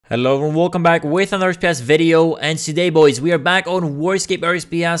Hello everyone, welcome back with another RSPS video, and today boys we are back on Warscape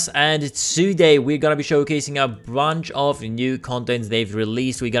RSPS, and today we're gonna be showcasing a bunch of new contents they've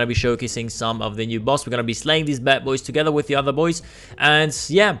released. We're gonna be showcasing some of the new boss. We're gonna be slaying these bad boys together with the other boys, and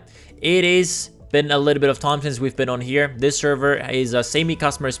yeah, it is been a little bit of time since we've been on here. This server is a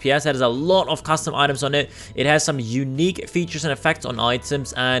semi-custom RSPS. It has a lot of custom items on it. It has some unique features and effects on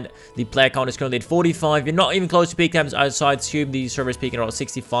items, and the player count is currently at 45. You're not even close to peak times, so I assume the server is peaking around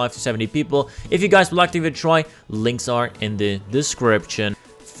 65 to 70 people. If you guys would like to give it a try, links are in the description.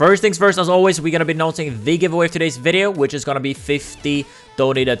 First things first, as always, we're going to be announcing the giveaway of today's video, which is going to be 50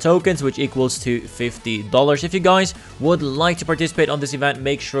 donated tokens, which equals to $50. If you guys would like to participate on this event,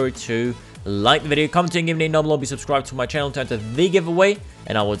 make sure to like the video, comment and give me a name below, be subscribed to my channel to enter the giveaway,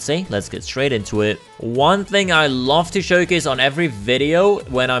 and I would say let's get straight into it. One thing I love to showcase on every video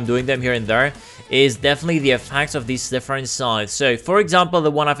when I'm doing them here and there is definitely the effects of these different scythes. So for example,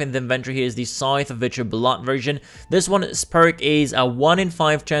 the one I have in the inventory here is the Scythe of Witcher Blood version. This one's perk is a 1 in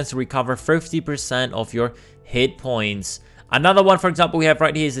 5 chance to recover 50% of your hit points. Another one, for example, we have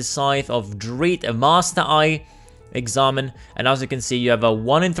right here is the Scythe of Dread, a Master Eye. Examine, and as you can see, you have a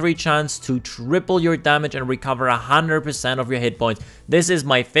 1 in 3 chance to triple your damage and recover 100% of your hit points. This is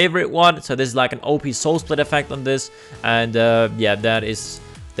my favorite one, so this is like an OP soul split effect on this, and yeah, that is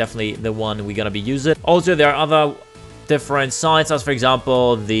definitely the one we're gonna be using. Also, there are other different scythes, as for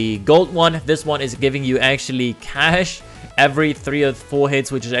example the gold one. This one is giving you actually cash every 3 or 4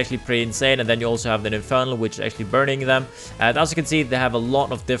 hits, which is actually pretty insane. And then you also have the infernal, which is actually burning them. And as you can see, they have a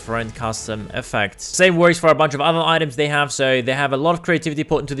lot of different custom effects. Same works for a bunch of other items they have. So they have a lot of creativity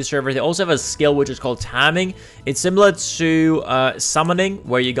put into the server. They also have a skill which is called tamming. It's similar to summoning,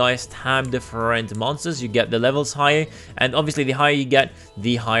 where you guys tam different monsters. You get the levels higher, and obviously the higher you get,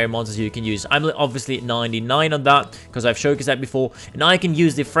 the higher monsters you can use. I'm obviously 99 on that because I've showcased that before, and I can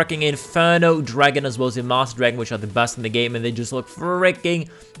use the freaking Inferno Dragon as well as the Master Dragon, which are the best in the game, and they just look freaking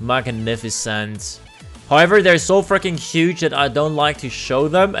magnificent. However, they're so freaking huge that I don't like to show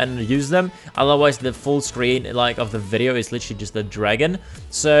them and use them. Otherwise, the full screen like of the video is literally just a dragon.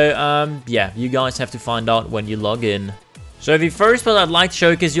 So yeah, you guys have to find out when you log in. So the first boss I'd like to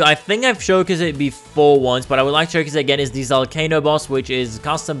showcase you, I think I've showcased it before once, but I would like to showcase it again, is the Zalcano boss, which is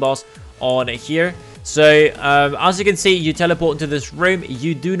custom boss on here. So as you can see, you teleport into this room.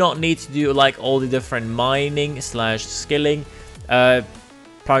 You do not need to do like all the different mining slash skilling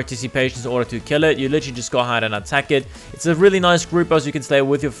participations in order to kill it. You literally just go ahead and attack it. It's a really nice group as you can slay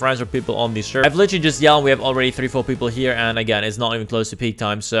with your friends or people on the server. I've literally just yelled, we have already 3-4 people here, and again, it's not even close to peak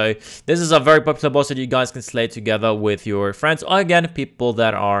time. So this is a very popular boss that you guys can slay together with your friends, or again, people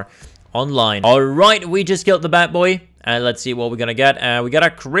that are online. Alright, we just killed the bad boy. And let's see what we're gonna get. We got a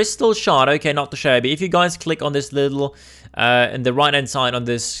crystal shard. Okay, not too shabby. If you guys click on this little in the right hand side on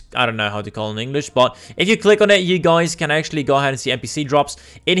this, I don't know how to call it in English, but if you click on it, you guys can actually go ahead and see NPC drops.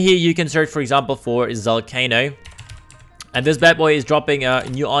 In here you can search, for example, for Zalcano, and this bad boy is dropping a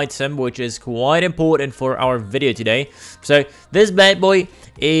new item, which is quite important for our video today. So this bad boy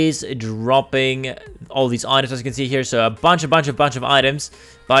is dropping all these items, as you can see here. So a bunch of items,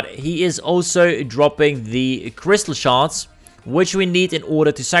 but he is also dropping the crystal shards, which we need in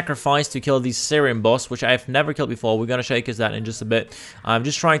order to sacrifice to kill the Syrian boss, which I've never killed before. We're gonna showcase that in just a bit. I'm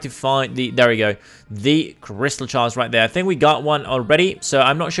just trying to find the, there we go, the crystal shards right there. I think we got one already, so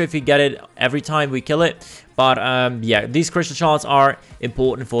I'm not sure if you get it every time we kill it. But yeah, these crystal shards are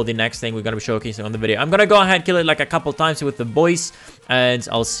important for the next thing we're going to be showcasing on the video. I'm going to go ahead and kill it like a couple times with the boys, and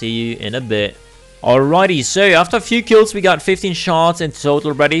I'll see you in a bit. Alrighty, so after a few kills, we got 15 shards in total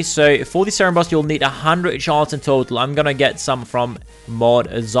already. So for the Syrian boss, you'll need 100 shards in total. I'm going to get some from Mod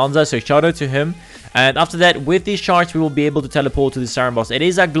Zonza, so shout out to him. And after that, with these shards, we will be able to teleport to the Syrian boss. It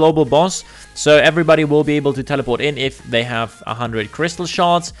is a global boss, so everybody will be able to teleport in if they have 100 crystal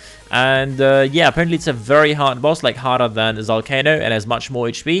shards. And yeah, apparently it's a very hard boss, like harder than Zalcano, and has much more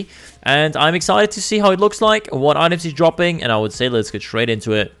HP. And I'm excited to see how it looks like, what items he's dropping, and I would say let's get straight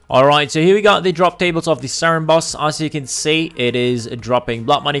into it. Alright, so here we got the drop tables of the Syrian boss. As you can see, it is dropping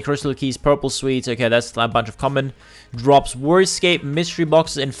blood money, crystal keys, purple sweets. Okay, that's a bunch of common drops. Warscape, mystery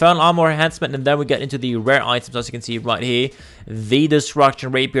boxes, infernal armor enhancement, and then we get into the rare items, as you can see right here. The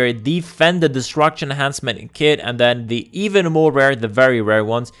destruction rapier, defend the destruction enhancement kit, and then the even more rare, the very rare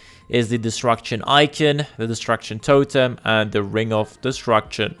ones, is the destruction icon, the destruction totem, and the ring of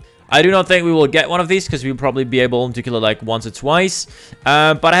destruction. I do not think we will get one of these because we'll probably be able to kill it like once or twice.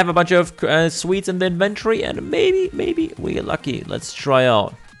 But I have a bunch of sweets in the inventory, and maybe we get lucky. Let's try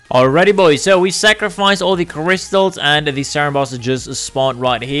out. Alrighty, boys, so we sacrificed all the crystals and the serum boss just spawned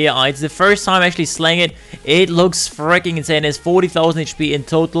right here. It's the first time actually slaying it. It looks freaking insane. It's 40,000 HP in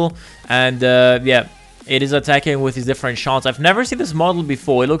total, and yeah, it is attacking with these different shots. I've never seen this model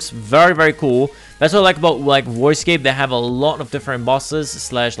before. It looks very, very cool. That's what I like about like Warscape. They have a lot of different bosses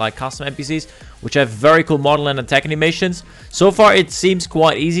slash like custom NPCs, which have very cool model and attack animations. So far, it seems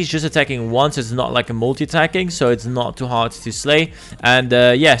quite easy. It's just attacking once. It's not like a multi-attacking, so it's not too hard to slay. And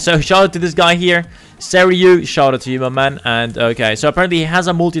yeah, so shout out to this guy here, Seryu. Shout out to you, my man. And okay, so apparently he has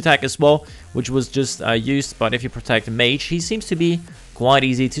a multi-attack as well, which was just used. But if you protect Mage, he seems to be quite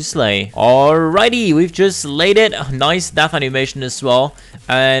easy to slay. Alrighty, we've just slayed it. Nice death animation as well.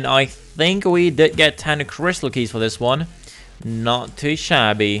 And I think we did get 10 crystal keys for this one. Not too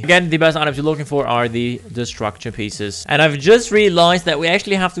shabby. Again, the best items you're looking for are the destruction pieces. And I've just realized that we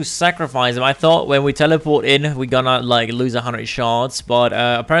actually have to sacrifice them. I thought when we teleport in, we're gonna like lose 100 shards, but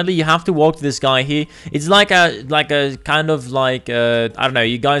apparently you have to walk to this guy here. It's like a kind of like I don't know,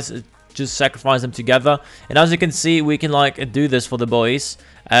 you guys just sacrifice them together, and as you can see, we can like do this for the boys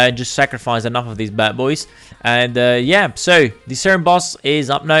and just sacrifice enough of these bad boys. And yeah, so the serum boss is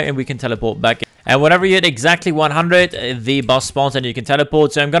up now and we can teleport back. And whenever you hit exactly 100, the boss spawns and you can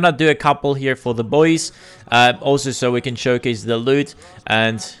teleport. So I'm gonna do a couple here for the boys, also so we can showcase the loot.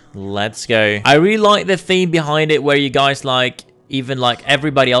 And let's go. I really like the theme behind it, where you guys like even like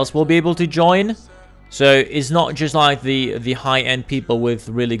everybody else will be able to join. So it's not just like the high-end people with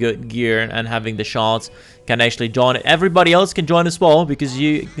really good gear and having the shards can actually join it. Everybody else can join as well, because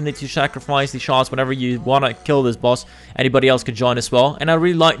you need to sacrifice the shards whenever you want to kill this boss. Anybody else can join as well, and I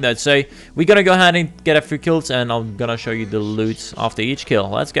really like that. So we're gonna go ahead and get a few kills, and I'm gonna show you the loot after each kill.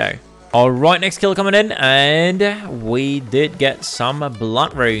 Let's go. Alright, next kill coming in, and we did get some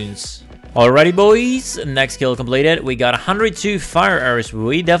blood runes. Alrighty, boys, next kill completed. We got 102 fire arrows.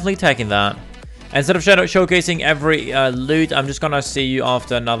 We definitely taking that. Instead of showcasing every loot, I'm just gonna see you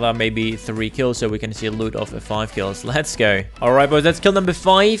after another maybe 3 kills, so we can see a loot of 5 kills. Let's go. Alright, boys, that's kill number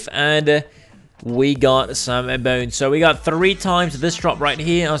 5, and we got some bones. So we got 3 times this drop right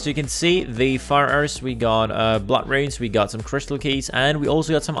here. As you can see, the fire arrows, we got blood runes, we got some crystal keys, and we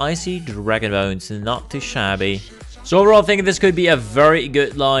also got some icy dragon bones. Not too shabby. So overall, I think this could be a very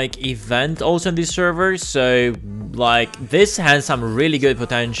good like event also in these servers. So like this has some really good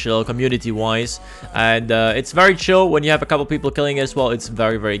potential community wise, and it's very chill when you have a couple people killing it as well. It's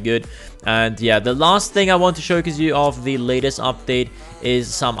very, very good. And yeah, the last thing I want to showcase you of the latest update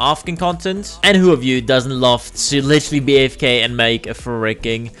is some Afghan content. And who of you doesn't love to literally be AFK and make a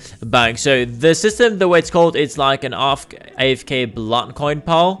freaking bank? So the system, the way it's called, it's like an AFK blood coin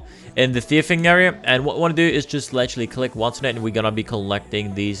pile in the thieving area, and what we want to do is just literally click once on it, and we're gonna be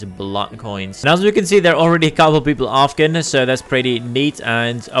collecting these blood coins. And as you can see, there are already a couple people Afghan, so that's pretty neat.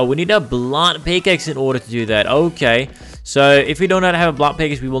 And oh, we need a blood pickaxe in order to do that. Okay, so if we don't have a blood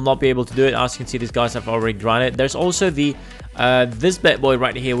pickaxe, we will not be able to do it. As you can see, these guys have already grinded. There's also the this bad boy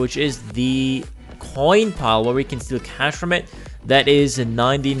right here, which is the coin pile where we can steal cash from it. That is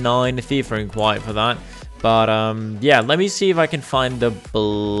 99 thieving quite for that. But yeah, let me see if I can find the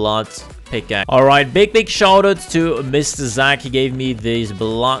blood pickaxe. Alright, big shout out to Mr. Zach. He gave me these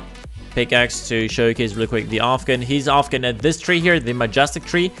blood pickaxe to showcase really quick the Afghan. He's Afghan at this tree here, the majestic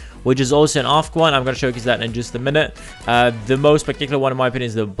tree, which is also an Afghan one. I'm going to showcase that in just a minute. The most spectacular one in my opinion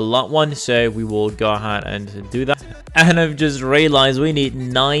is the blood one, so we will go ahead and do that. And I've just realized we need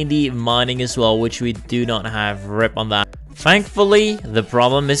 90 mining as well, which we do not have. Rip on that. Thankfully, the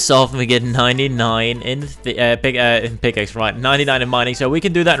problem is solved. We get 99 in pickaxe, right? 99 in mining, so we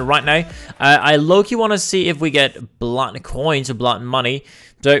can do that right now. I low-key want to see if we get blood coins or blood money.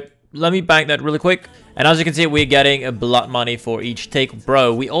 So let me bank that really quick. And as you can see, we're getting a blood money for each take.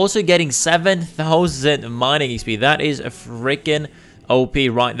 Bro, we're also getting 7,000 mining XP. That is a freaking OP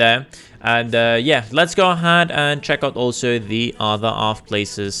right there. And yeah, let's go ahead and check out also the other off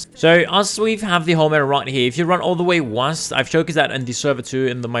places. So as we have the home area right here, if you run all the way west, I've showcased that in the server 2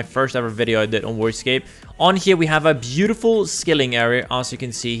 in my first ever video I did on Warscape. On here we have a beautiful skilling area, as you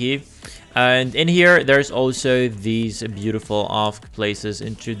can see here. And in here there's also these beautiful off places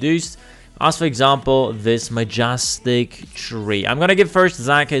introduced. As for example, this majestic tree. I'm gonna give first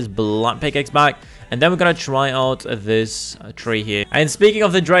Zach his blood pickaxe back, And then we're gonna try out this tree here. And speaking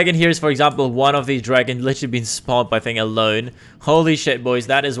of the dragon, here's for example one of these dragons literally been spawned by thing alone. Holy shit, boys,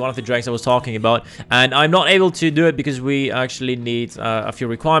 that is one of the dragons I was talking about. And I'm not able to do it because we actually need a few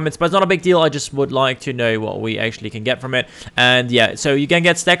requirements, but it's not a big deal. I just would like to know what we actually can get from it. And yeah, so you can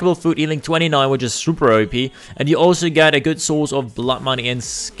get stackable food healing 29, which is super OP, and you also get a good source of blood money and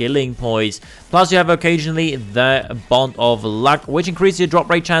skilling points. Plus you have occasionally the bond of luck, which increases your drop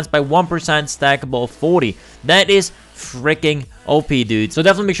rate chance by 1%, stackable of 40. That is freaking OP, dude. So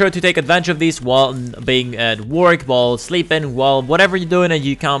definitely make sure to take advantage of these while being at work, while sleeping, while whatever you're doing and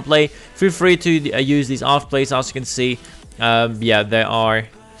you can't play. Feel free to use these off plays. As you can see, yeah, they are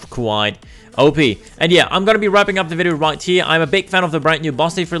quite OP. And yeah, I'm gonna be wrapping up the video right here. I'm a big fan of the brand new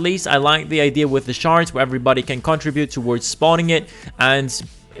boss they've released. I like the idea with the shards where everybody can contribute towards spawning it and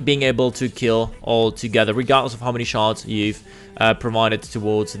being able to kill all together, regardless of how many shards you've provided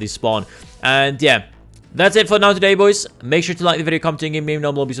towards the spawn. And yeah, that's it for now today, boys. Make sure to like the video, comment, and give me a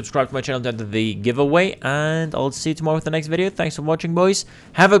number, be subscribed to my channel to enter the giveaway, and I'll see you tomorrow with the next video. Thanks for watching, boys.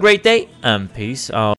 Have a great day, and peace out.